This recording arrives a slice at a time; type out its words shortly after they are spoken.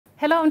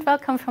Hello and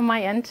welcome from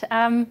my end.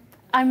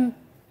 I'm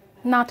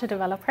not a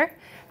developer.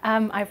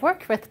 I've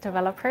worked with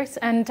developers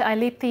and I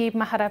lead the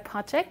Mahara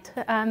project.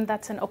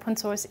 That's an open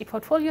source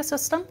e-portfolio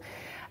system.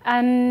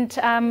 And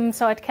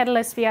so at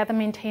Catalyst, we are the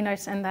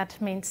maintainers, and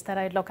that means that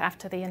I look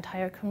after the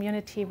entire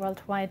community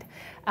worldwide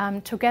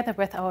together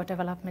with our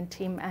development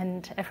team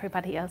and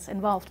everybody else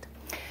involved.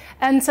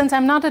 And since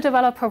I'm not a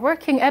developer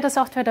working at a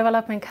software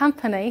development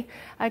company,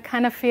 I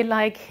kind of feel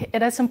like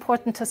it is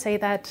important to say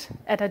that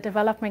at a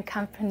development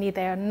company,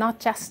 they are not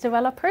just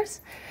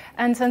developers.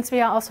 And since we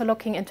are also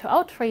looking into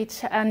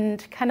outreach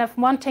and kind of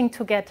wanting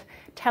to get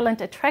talent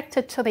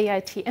attracted to the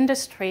IT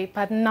industry,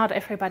 but not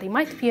everybody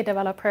might be a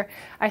developer,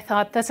 I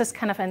thought this is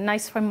kind of a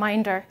nice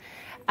reminder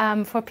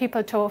for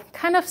people to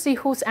kind of see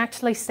who's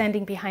actually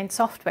standing behind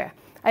software.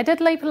 I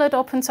did label it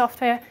open source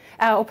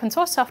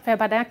software,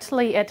 but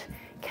actually it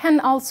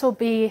can also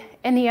be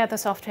any other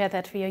software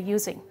that we are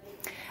using.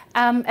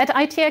 At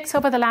ITX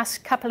over the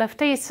last couple of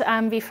days,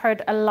 we've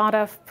heard a lot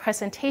of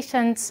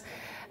presentations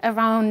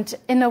around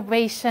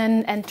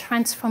innovation and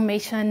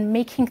transformation,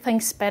 making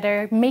things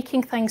better,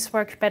 making things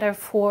work better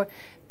for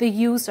the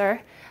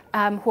user,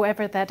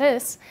 whoever that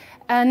is.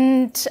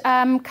 And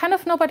kind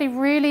of nobody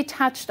really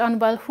touched on,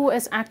 well, who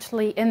is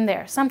actually in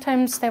there.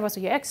 Sometimes there was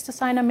a UX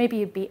designer,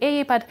 maybe a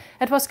BA, but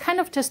it was kind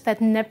of just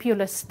that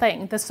nebulous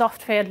thing. The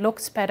software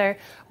looks better,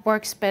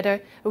 works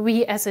better.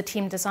 We as a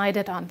team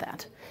decided on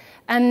that.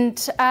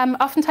 And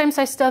oftentimes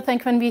I still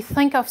think when we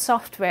think of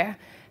software,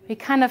 we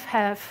kind of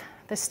have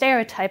the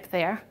stereotype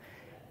there.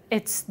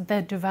 It's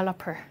the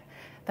developer,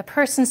 the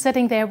person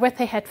sitting there with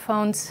the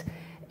headphones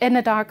in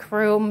a dark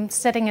room,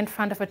 sitting in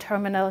front of a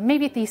terminal,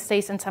 maybe these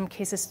days in some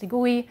cases the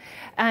GUI,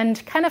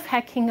 and kind of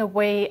hacking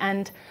away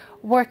and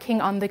working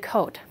on the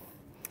code.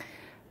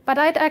 But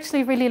I'd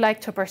actually really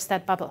like to burst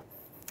that bubble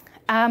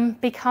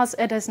because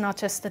it is not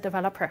just the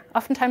developer.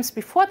 Oftentimes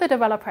before the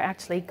developer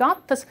actually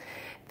got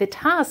the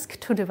task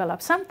to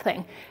develop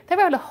something, there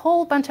were a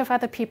whole bunch of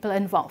other people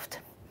involved.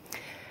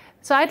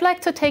 So I'd like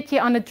to take you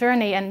on a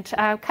journey and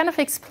kind of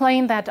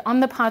explain that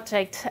on the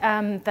project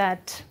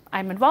that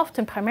I'm involved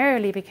in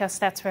primarily because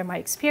that's where my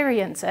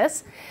experience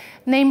is,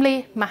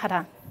 namely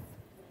Mahara.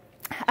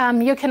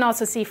 You can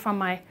also see from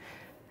my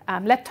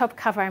laptop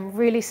cover, I'm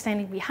really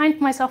standing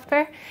behind my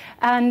software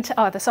and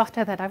the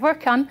software that I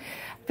work on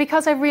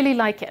because I really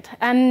like it.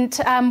 And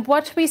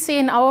what we see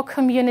in our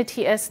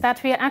community is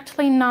that we are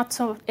actually not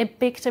so a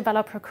big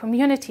developer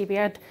community. We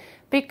are a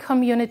big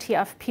community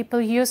of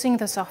people using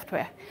the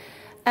software.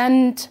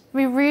 And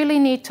we really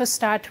need to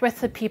start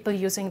with the people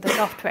using the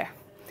software,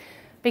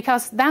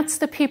 because that's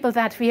the people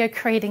that we are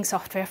creating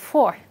software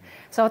for.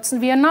 So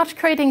we are not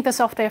creating the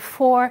software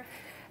for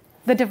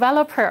the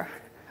developer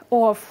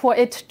or for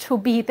it to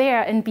be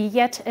there and be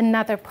yet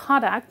another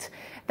product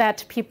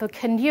that people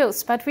can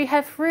use. But we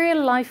have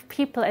real life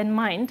people in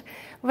mind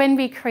when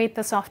we create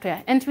the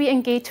software and we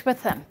engage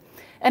with them.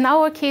 In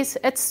our case,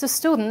 it's the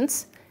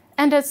students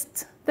and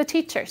it's the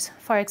teachers,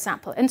 for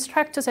example,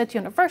 instructors at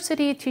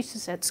university,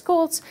 teachers at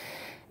schools,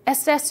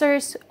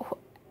 assessors,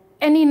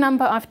 any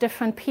number of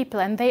different people,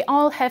 and they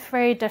all have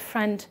very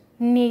different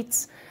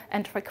needs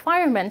and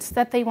requirements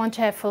that they want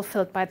to have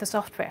fulfilled by the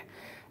software.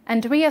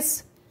 And we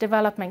as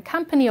development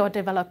company or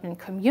development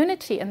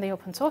community in the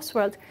open source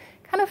world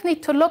kind of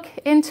need to look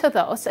into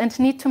those and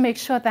need to make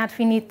sure that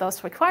we meet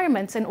those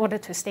requirements in order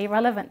to stay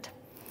relevant.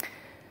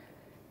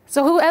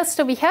 So who else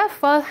do we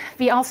have? Well,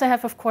 we also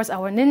have, of course,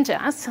 our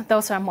ninjas.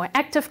 Those are more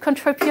active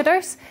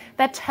contributors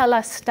that tell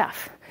us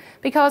stuff.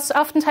 Because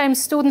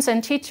oftentimes students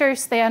and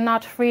teachers, they are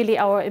not really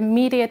our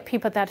immediate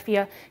people that we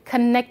are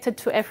connected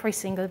to every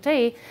single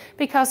day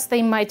because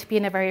they might be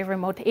in a very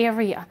remote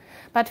area.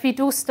 But we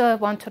do still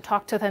want to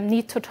talk to them,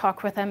 need to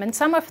talk with them, and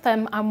some of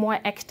them are more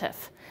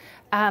active,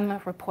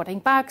 reporting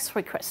bugs,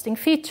 requesting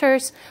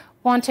features,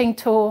 wanting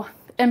to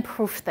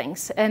improve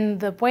things in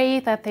the way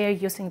that they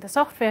are using the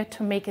software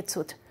to make it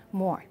suit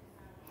more.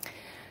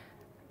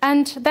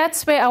 And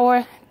that's where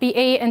our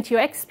BA and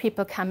UX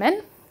people come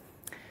in.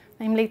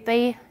 Namely,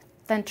 they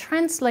then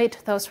translate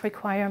those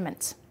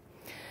requirements.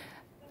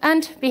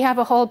 And we have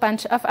a whole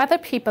bunch of other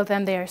people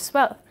then there as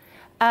well,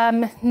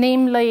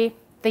 namely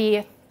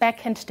the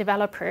backend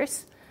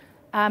developers,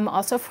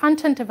 also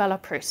front-end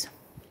developers.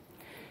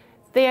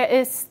 There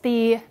is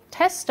the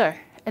tester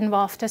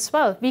involved as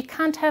well. We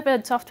can't have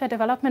a software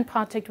development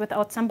project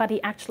without somebody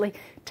actually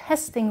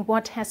testing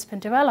what has been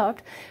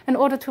developed in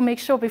order to make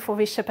sure before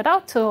we ship it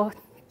out to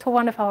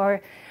one of our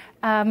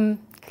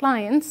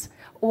clients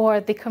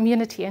or the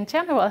community in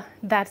general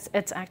that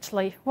it's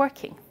actually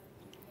working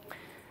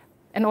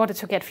in order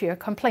to get fewer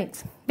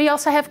complaints. We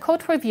also have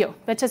code review,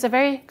 which is a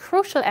very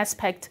crucial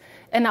aspect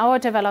in our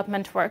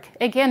development work.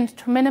 Again,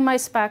 to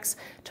minimize bugs,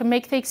 to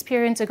make the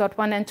experience a good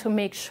one, and to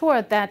make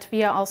sure that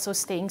we are also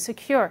staying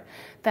secure,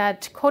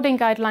 that coding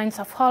guidelines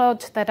are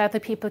followed, that other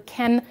people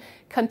can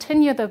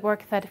continue the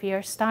work that we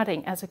are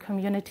starting as a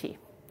community.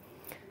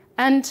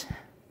 And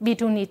we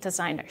do need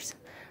designers.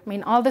 I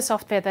mean, all the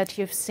software that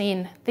you've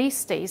seen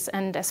these days,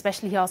 and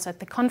especially also at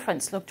the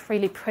conference, looked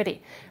really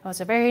pretty. It was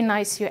a very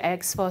nice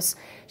UX, was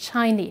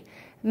shiny.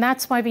 And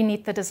that's why we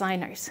need the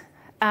designers,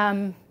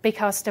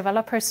 because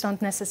developers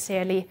don't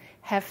necessarily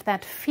have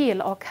that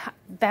feel, or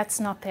that's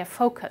not their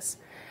focus.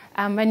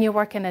 When you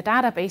work in a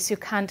database, you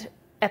can't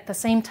at the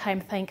same time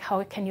think,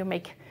 how can you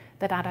make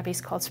the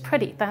database calls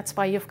pretty? That's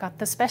why you've got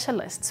the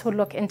specialists who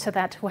look into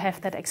that, who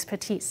have that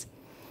expertise.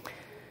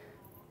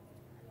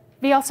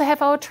 We also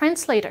have our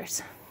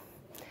translators.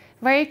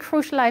 Very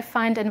crucial, I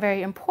find, and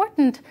very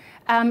important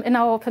in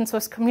our open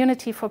source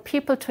community for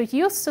people to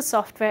use the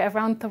software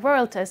around the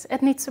world is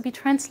it needs to be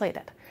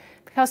translated,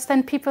 because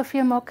then people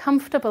feel more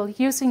comfortable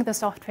using the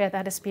software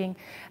that is being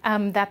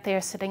that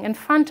they're sitting in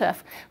front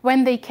of,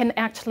 when they can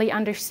actually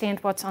understand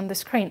what's on the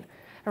screen,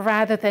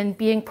 rather than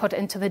being put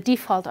into the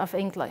default of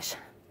English.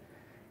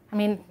 I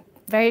mean,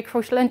 very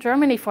crucial in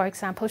Germany, for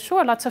example.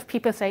 Sure, lots of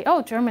people say,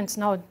 oh, Germans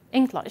know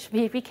English,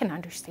 we can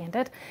understand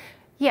it.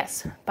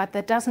 Yes, but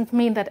that doesn't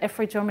mean that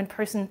every German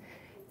person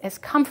is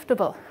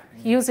comfortable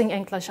using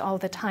English all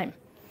the time.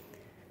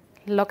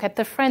 Look at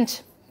the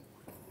French.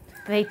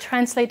 They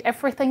translate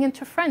everything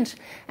into French.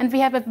 And we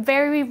have a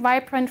very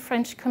vibrant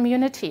French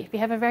community. We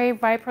have a very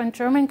vibrant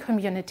German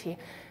community.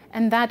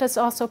 And that is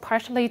also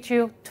partially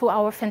due to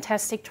our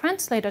fantastic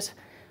translators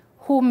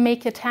who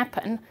make it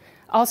happen.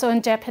 Also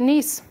in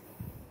Japanese,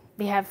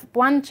 we have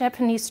one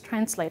Japanese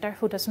translator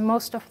who does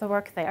most of the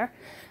work there.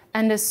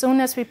 And as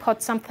soon as we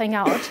put something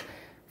out,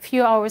 a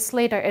few hours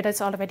later, it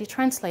is already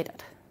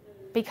translated,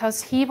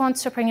 because he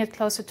wants to bring it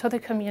closer to the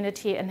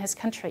community in his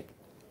country.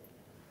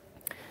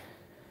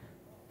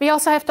 We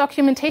also have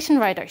documentation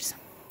writers.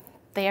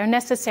 They are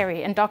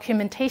necessary, and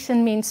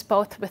documentation means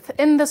both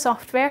within the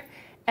software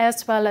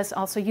as well as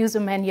also user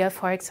manual,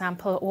 for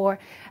example, or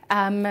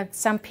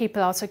some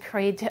people also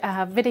create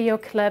video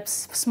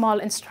clips, small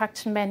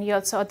instruction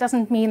manuals. So it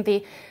doesn't mean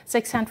the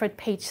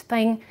 600-page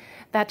thing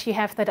that you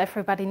have that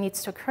everybody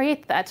needs to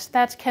create that.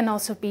 That can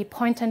also be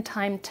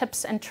point-in-time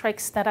tips and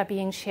tricks that are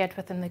being shared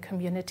within the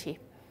community.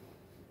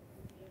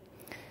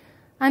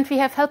 And we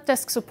have help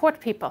desk support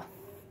people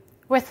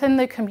within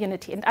the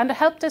community. And under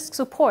help desk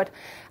support,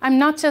 I'm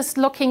not just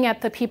looking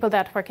at the people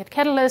that work at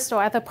Catalyst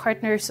or other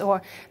partners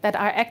or that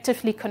are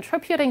actively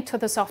contributing to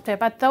the software,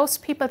 but those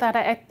people that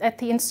are at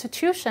the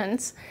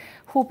institutions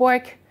who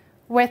work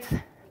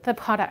with the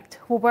product,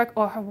 who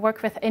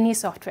work with any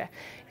software.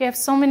 We have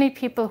so many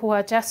people who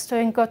are just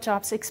doing good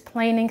jobs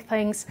explaining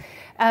things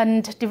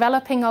and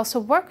developing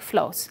also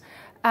workflows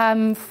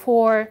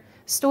for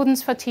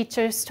students, for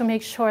teachers, to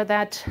make sure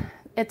that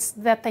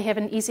they have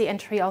an easy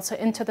entry also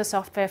into the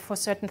software for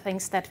certain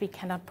things that we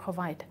cannot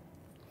provide.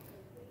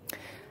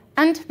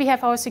 And we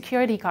have our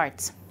security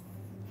guards.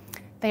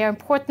 They are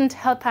important,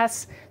 help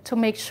us to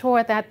make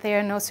sure that there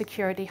are no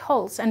security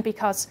holes. And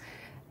because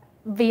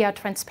we are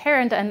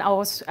transparent and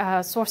our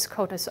source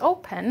code is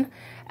open,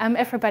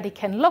 everybody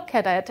can look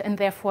at it, and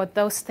therefore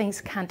those things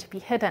can't be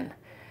hidden.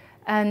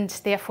 And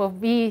therefore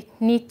we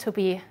need to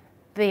be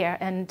there,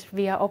 and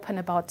we are open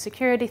about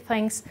security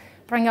things,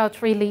 bring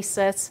out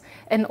releases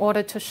in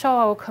order to show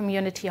our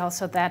community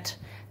also that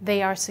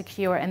they are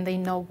secure and they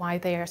know why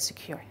they are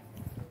secure.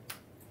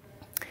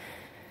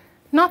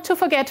 Not to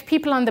forget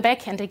people on the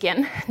back end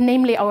again,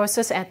 namely our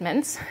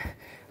sysadmins.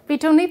 We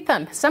do need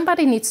them.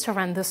 Somebody needs to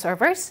run the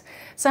servers.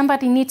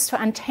 Somebody needs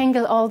to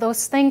untangle all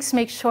those things,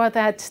 make sure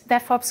that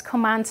DevOps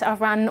commands are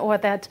run, or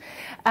that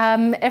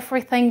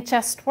everything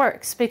just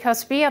works.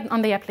 Because we are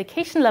on the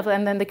application level,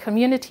 and then the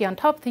community on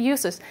top, the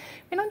users,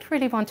 we don't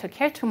really want to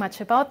care too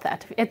much about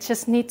that. It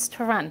just needs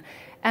to run.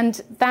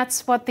 And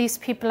that's what these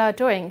people are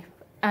doing,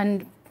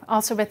 and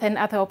also within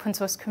other open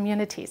source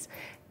communities.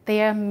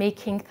 They are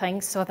making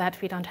things so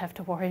that we don't have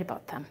to worry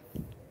about them.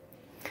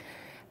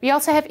 We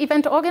also have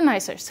event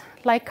organizers,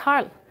 like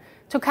Carl,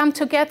 to come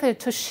together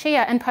to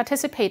share and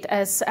participate,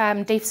 as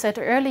Dave said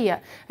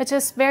earlier. It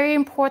is very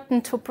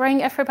important to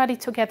bring everybody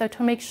together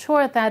to make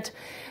sure that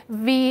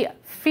we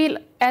feel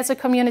as a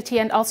community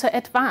and also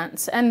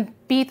advance, and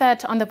be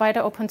that on the wider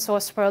open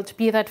source world,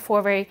 be that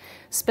for very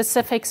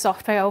specific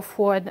software or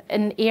for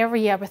an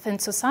area within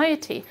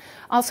society.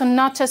 Also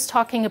not just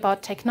talking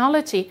about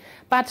technology,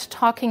 but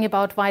talking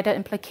about wider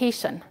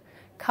implication,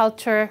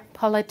 culture,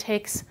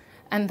 politics,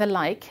 and the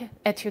like,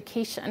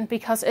 education,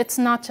 because it's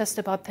not just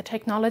about the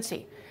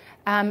technology.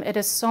 It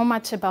is so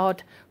much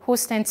about who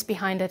stands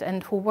behind it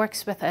and who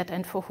works with it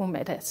and for whom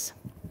it is.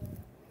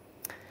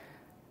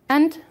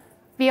 And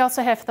we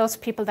also have those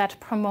people that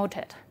promote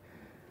it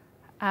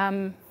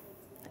and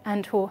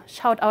who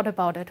shout out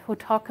about it, who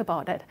talk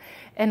about it,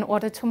 in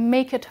order to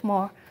make it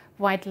more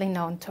widely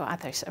known to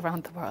others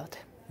around the world.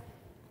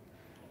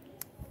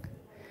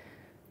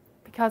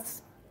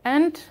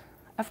 And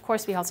of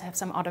course, we also have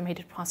some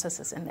automated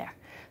processes in there.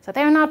 So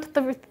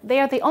they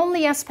are the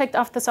only aspect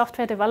of the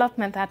software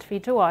development that we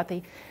do, or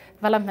the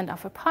development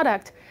of a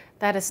product,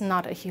 that is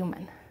not a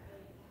human.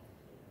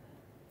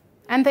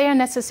 And they are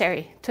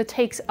necessary to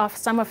take off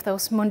some of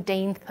those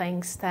mundane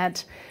things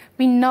that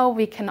we know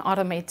we can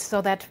automate,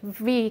 so that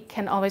we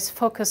can always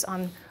focus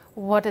on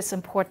what is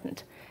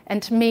important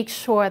and make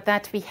sure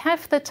that we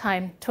have the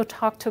time to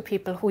talk to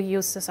people who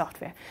use the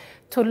software,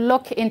 to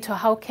look into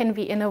how can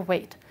we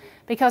innovate,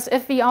 Because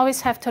if we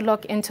always have to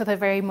look into the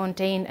very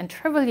mundane and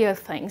trivial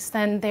things,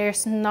 then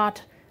there's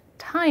not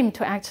time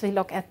to actually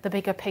look at the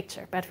bigger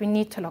picture. But we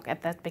need to look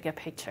at that bigger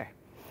picture.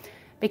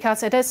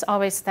 Because it is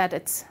always that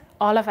it's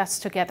all of us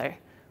together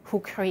who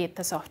create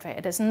the software.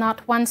 It is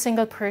not one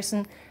single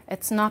person.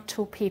 It's not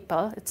two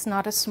people. It's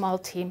not a small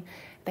team.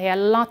 There are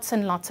lots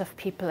and lots of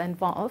people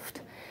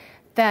involved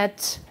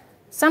that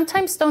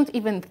sometimes don't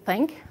even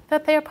think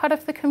that they are part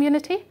of the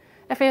community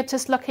if they're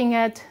just looking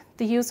at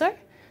the user,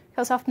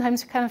 because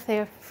oftentimes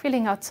they're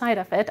feeling outside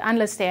of it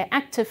unless they're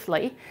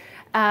actively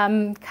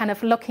kind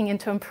of looking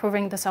into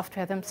improving the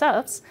software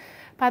themselves.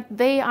 But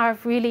they are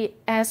really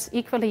as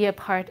equally a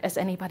part as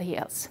anybody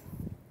else.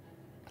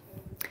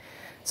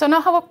 So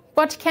now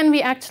what can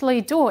we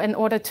actually do in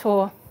order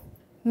to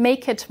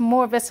make it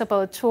more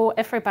visible to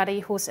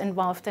everybody who's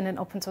involved in an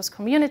open source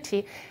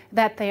community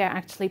that they are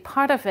actually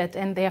part of it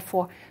and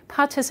therefore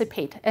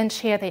participate and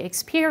share their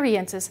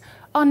experiences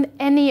on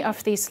any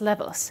of these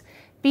levels,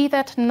 be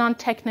that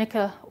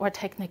non-technical or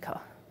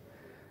technical?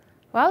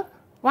 Well,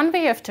 one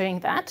way of doing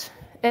that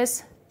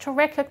is to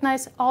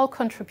recognize all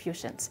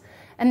contributions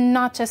and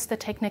not just the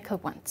technical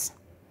ones.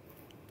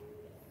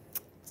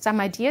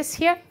 Some ideas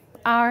here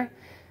are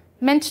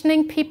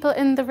mentioning people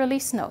in the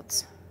release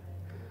notes,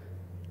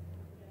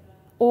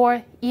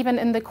 or even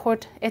in the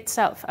code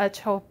itself. I'll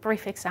show a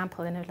brief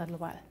example in a little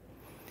while.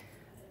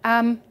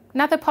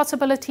 Another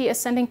possibility is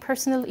sending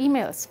personal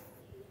emails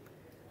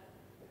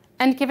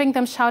and giving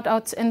them shout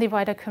outs in the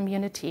wider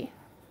community.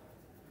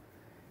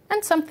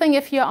 And something,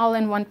 if you're all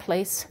in one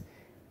place,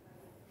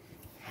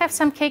 have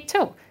some cake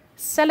too.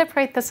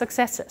 Celebrate the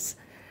successes.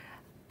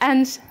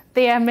 And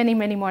there are many,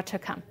 many more to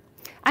come.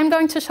 I'm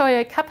going to show you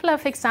a couple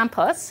of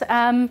examples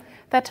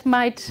that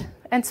might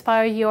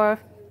inspire you or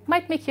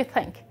might make you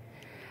think.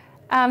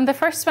 The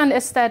first one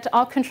is that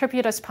All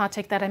Contributors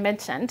project that I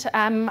mentioned.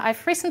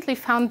 I've recently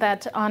found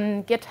that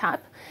on GitHub,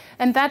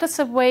 and that is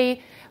a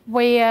way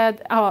where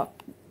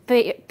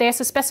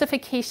there's a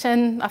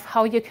specification of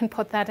how you can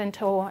put that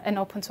into an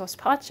open source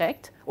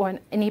project or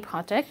any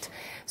project,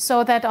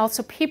 so that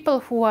also people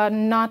who are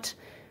not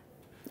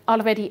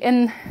already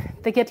in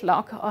the Git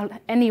log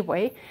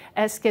anyway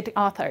as Git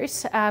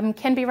authors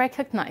can be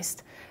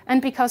recognized.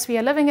 And because we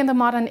are living in the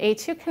modern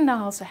age, you can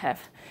now also have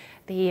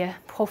the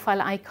profile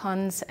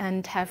icons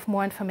and have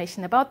more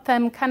information about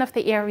them, kind of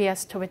the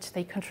areas to which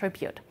they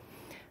contribute.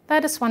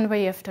 That is one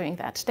way of doing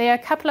that. There are a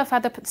couple of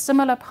other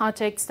similar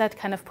projects that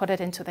kind of put it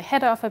into the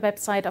header of a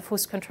website of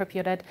who's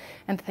contributed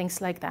and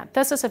things like that.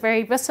 This is a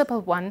very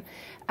visible one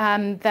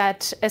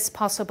that is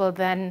possible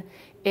then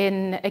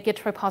in a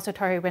Git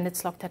repository when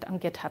it's logged on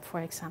GitHub, for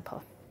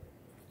example.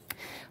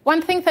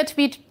 One thing that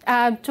we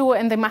do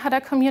in the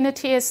Mahara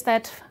community is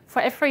that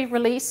for every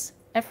release,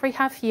 every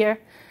half year,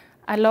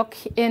 I look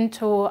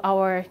into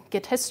our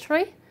Git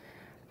history,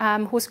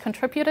 who's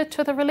contributed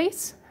to the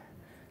release.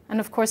 And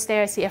of course,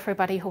 there I see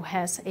everybody who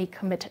has a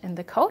commit in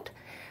the code.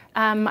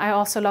 I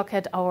also look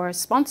at our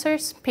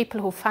sponsors,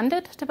 people who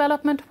funded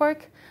development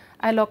work.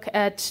 I look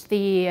at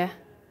the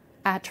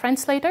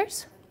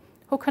translators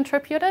who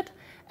contributed.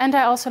 And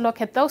I also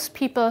look at those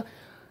people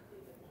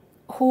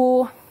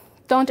who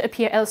don't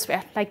appear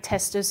elsewhere, like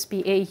testers,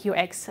 BA,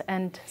 UX,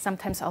 and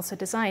sometimes also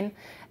design.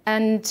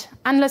 And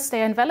unless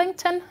they're in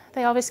Wellington,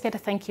 they always get a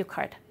thank you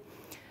card.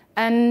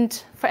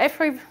 And for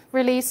every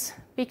release,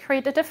 we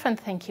create a different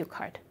thank you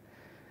card,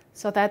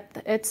 so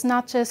that it's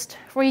not just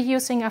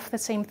reusing of the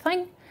same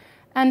thing.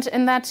 And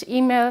in that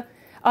email,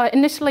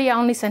 initially I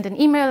only sent an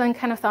email and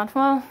kind of thought,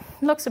 well,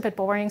 it looks a bit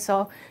boring,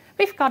 so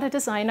we've got a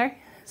designer.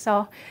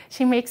 So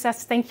she makes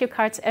us thank you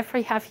cards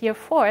every half year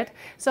for it,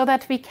 so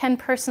that we can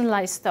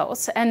personalize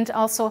those. And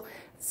also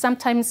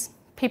sometimes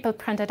people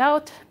print it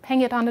out,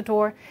 hang it on the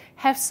door,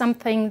 have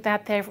something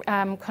that their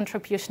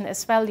contribution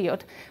is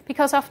valued.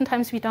 Because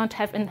oftentimes we don't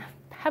have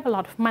a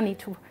lot of money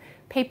to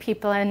pay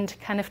people and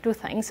kind of do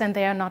things, and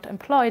they are not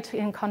employed,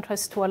 in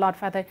contrast to a lot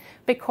of other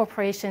big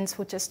corporations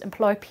who just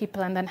employ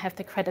people and then have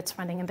the credits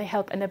running in the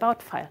help and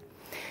about file.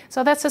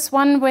 So that's just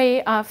one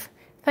way of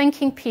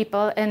thanking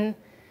people in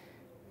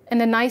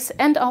a nice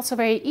and also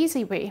very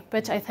easy way,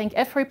 which I think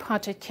every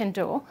project can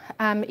do,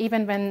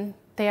 even when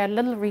there are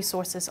little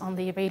resources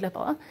only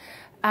available,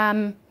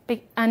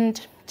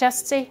 and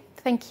just say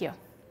thank you.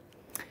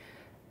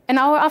 In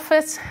our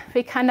office,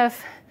 we kind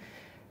of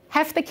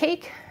have the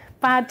cake,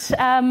 but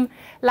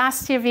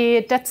last year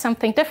we did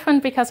something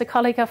different because a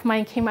colleague of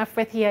mine came up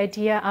with the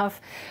idea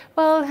of,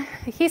 well,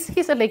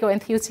 he's a Lego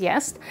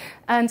enthusiast,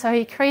 and so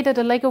he created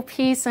a Lego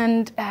piece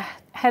and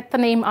had the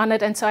name on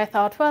it. And so I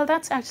thought, well,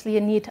 that's actually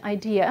a neat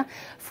idea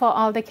for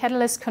all the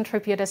Catalyst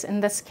contributors in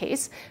this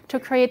case to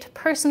create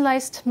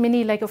personalized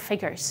mini Lego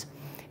figures.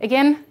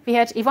 Again, we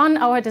had Yvonne,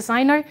 our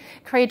designer,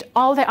 create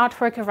all the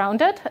artwork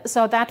around it.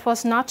 So that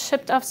was not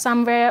shipped off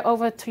somewhere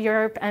over to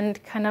Europe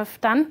and kind of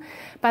done,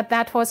 but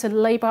that was a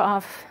labor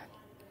of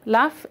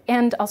love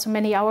and also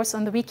many hours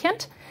on the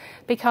weekend,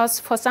 because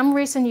for some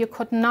reason you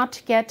could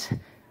not get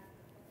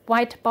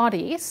white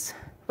bodies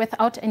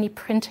without any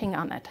printing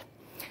on it.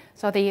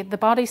 So the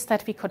bodies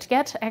that we could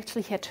get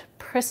actually had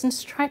prison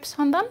stripes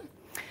on them.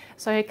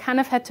 So you kind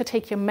of had to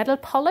take your metal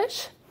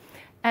polish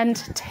and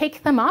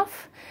take them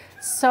off.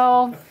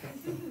 So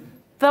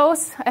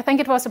those, I think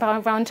it was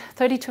around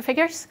 32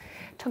 figures,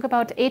 took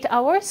about 8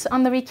 hours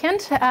on the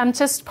weekend,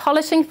 just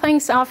polishing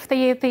things off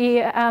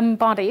the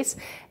bodies,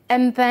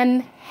 and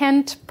then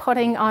hand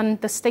putting on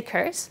the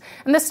stickers.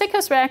 And the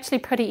stickers were actually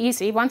pretty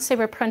easy. Once they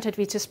were printed,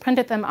 we just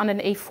printed them on an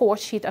A4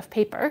 sheet of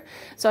paper.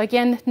 So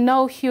again,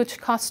 no huge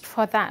cost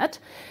for that.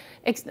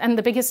 And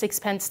the biggest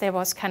expense there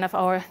was kind of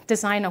our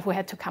designer who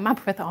had to come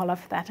up with all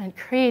of that and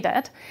create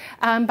it.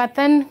 But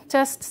then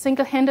just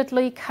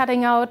single-handedly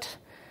cutting out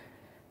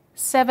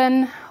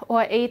 7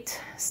 or 8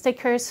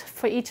 stickers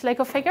for each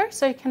Lego figure.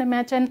 So you can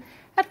imagine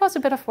it was a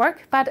bit of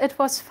work, but it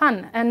was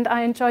fun. And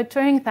I enjoyed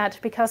doing that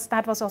because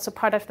that was also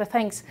part of the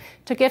things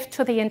to give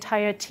to the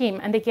entire team.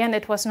 And again,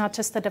 it was not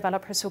just the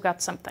developers who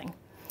got something.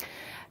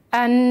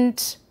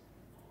 And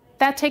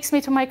that takes me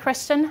to my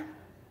question,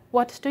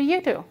 what do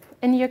you do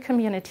in your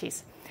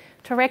communities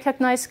to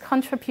recognize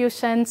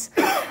contributions?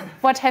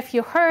 What have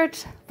you heard?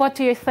 What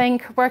do you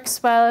think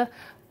works well?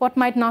 What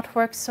might not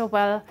work so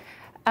well?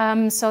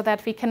 So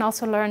that we can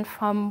also learn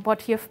from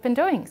what you've been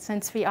doing,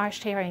 since we are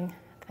sharing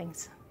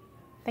things.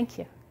 Thank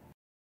you.